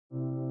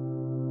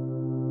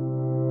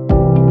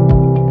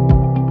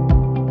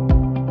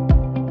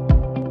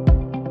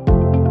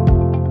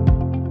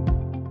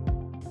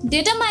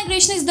Data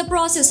migration is the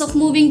process of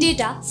moving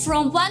data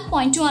from one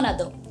point to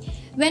another.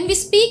 When we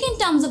speak in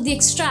terms of the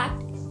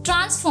extract,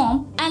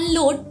 transform, and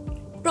load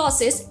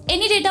process,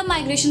 any data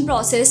migration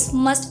process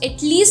must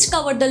at least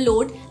cover the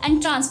load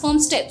and transform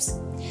steps.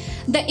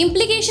 The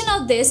implication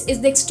of this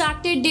is the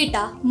extracted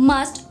data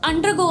must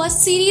undergo a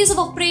series of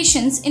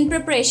operations in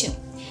preparation,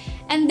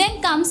 and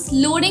then comes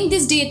loading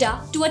this data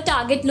to a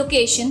target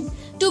location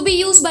to be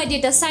used by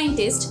data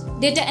scientists,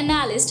 data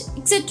analysts,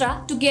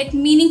 etc. to get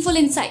meaningful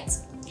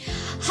insights.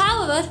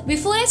 However,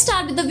 before I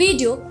start with the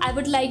video, I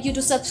would like you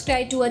to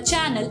subscribe to our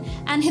channel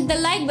and hit the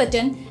like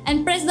button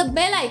and press the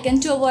bell icon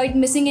to avoid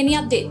missing any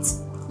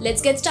updates.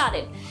 Let's get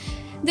started.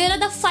 There are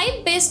the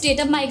 5 best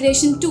data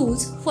migration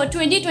tools for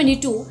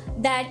 2022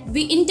 that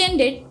we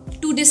intended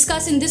to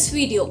discuss in this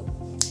video.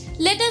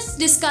 Let us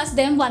discuss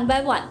them one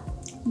by one.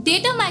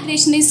 Data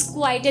migration is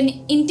quite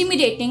an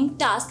intimidating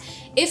task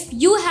if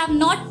you have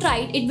not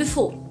tried it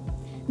before.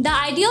 The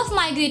idea of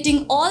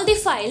migrating all the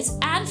files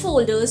and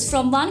folders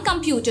from one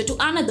computer to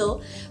another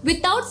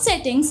without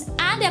settings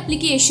and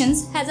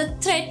applications has a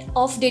threat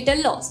of data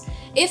loss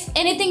if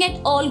anything at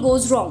all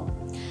goes wrong.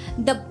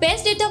 The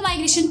best data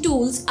migration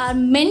tools are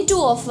meant to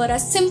offer a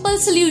simple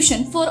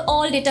solution for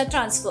all data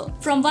transfer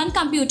from one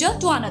computer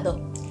to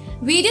another.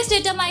 Various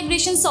data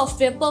migration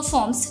software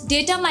performs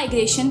data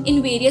migration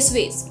in various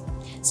ways,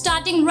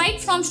 starting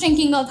right from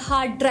shrinking of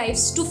hard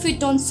drives to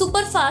fit on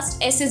super fast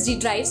SSD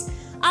drives,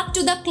 up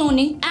to the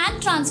cloning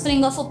and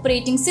transferring of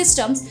operating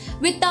systems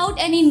without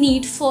any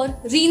need for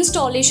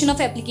reinstallation of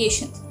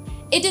applications.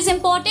 It is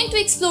important to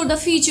explore the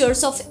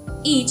features of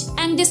each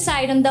and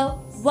decide on the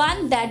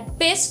one that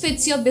best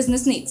fits your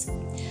business needs.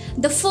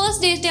 The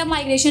first data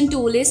migration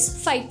tool is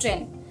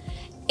Fivetran.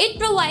 It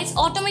provides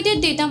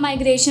automated data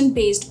migration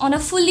based on a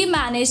fully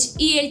managed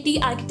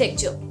ELT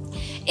architecture.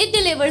 It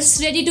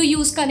delivers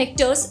ready-to-use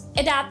connectors,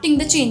 adapting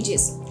the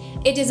changes.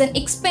 It is an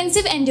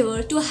expensive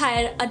endeavor to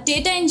hire a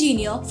data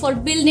engineer for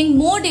building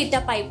more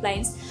data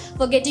pipelines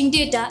for getting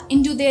data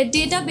into their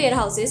data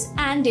warehouses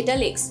and data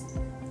lakes.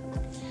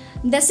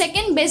 The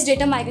second best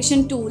data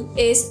migration tool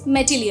is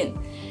Matillion.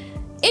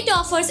 It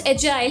offers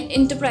agile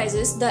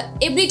enterprises the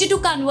ability to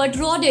convert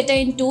raw data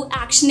into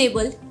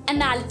actionable,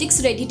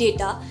 analytics-ready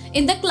data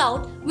in the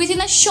cloud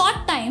within a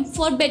short time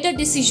for better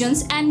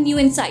decisions and new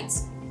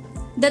insights.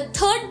 The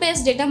third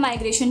best data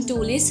migration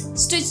tool is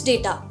Stitch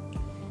Data.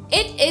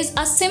 It is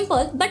a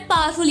simple but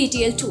powerful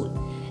ETL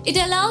tool. It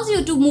allows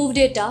you to move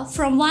data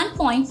from one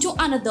point to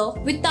another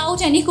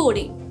without any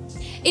coding.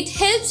 It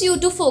helps you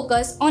to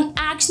focus on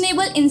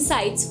actionable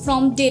insights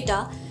from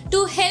data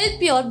to help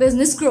your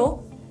business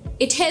grow.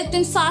 It helps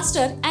in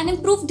faster and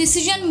improved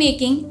decision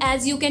making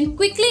as you can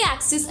quickly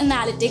access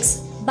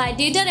analytics by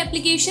data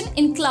replication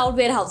in cloud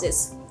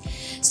warehouses.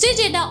 Stitch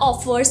Data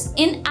offers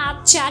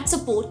in-app chat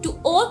support to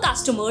all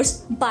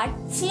customers, but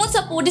phone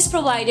support is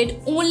provided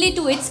only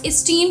to its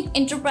esteemed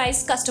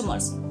enterprise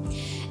customers.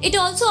 It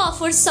also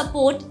offers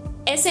support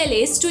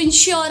SLAs to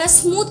ensure a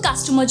smooth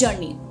customer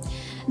journey.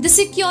 The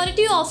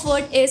security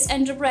offered is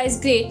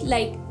enterprise-grade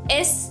like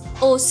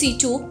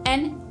SOC2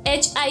 and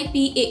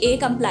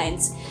HIPAA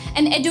compliance,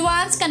 and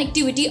advanced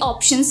connectivity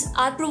options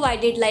are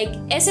provided like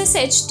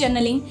SSH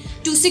tunneling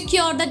to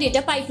secure the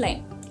data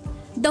pipeline.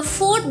 The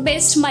fourth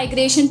best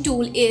migration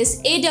tool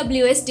is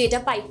AWS Data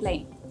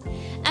Pipeline.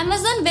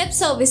 Amazon Web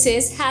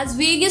Services has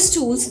various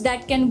tools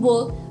that can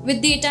work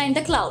with data in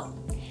the cloud.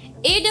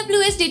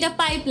 AWS Data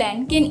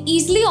Pipeline can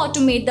easily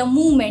automate the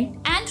movement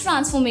and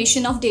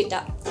transformation of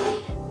data.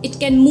 It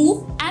can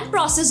move and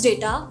process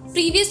data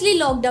previously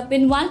locked up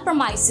in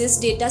one-premises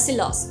data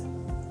silos.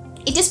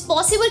 It is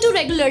possible to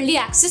regularly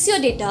access your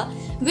data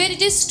where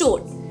it is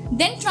stored,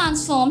 then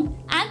transformed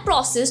and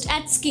processed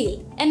at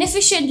scale, and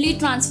efficiently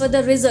transfer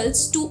the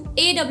results to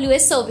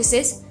AWS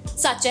services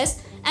such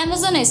as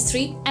Amazon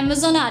S3,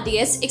 Amazon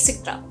RDS,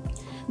 etc.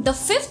 The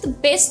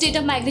fifth best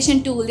data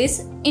migration tool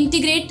is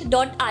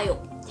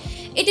Integrationio.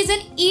 It is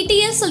an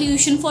ETL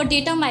solution for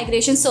data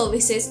migration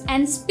services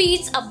and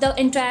speeds up the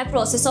entire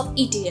process of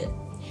ETL.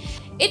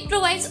 It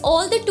provides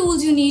all the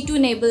tools you need to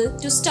enable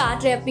to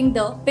start reaping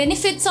the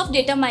benefits of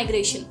data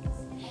migration.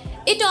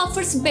 It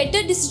offers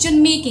better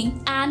decision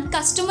making and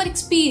customer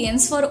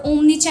experience for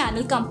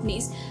omni-channel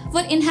companies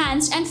for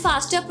enhanced and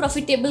faster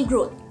profitable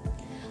growth.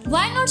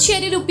 Why not share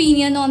your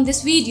opinion on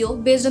this video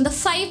based on the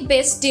 5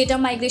 best data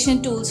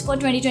migration tools for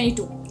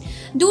 2022?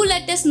 Do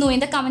let us know in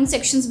the comment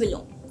sections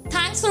below.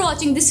 Thanks for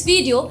watching this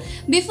video.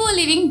 Before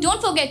leaving,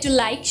 don't forget to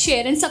like,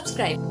 share and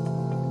subscribe.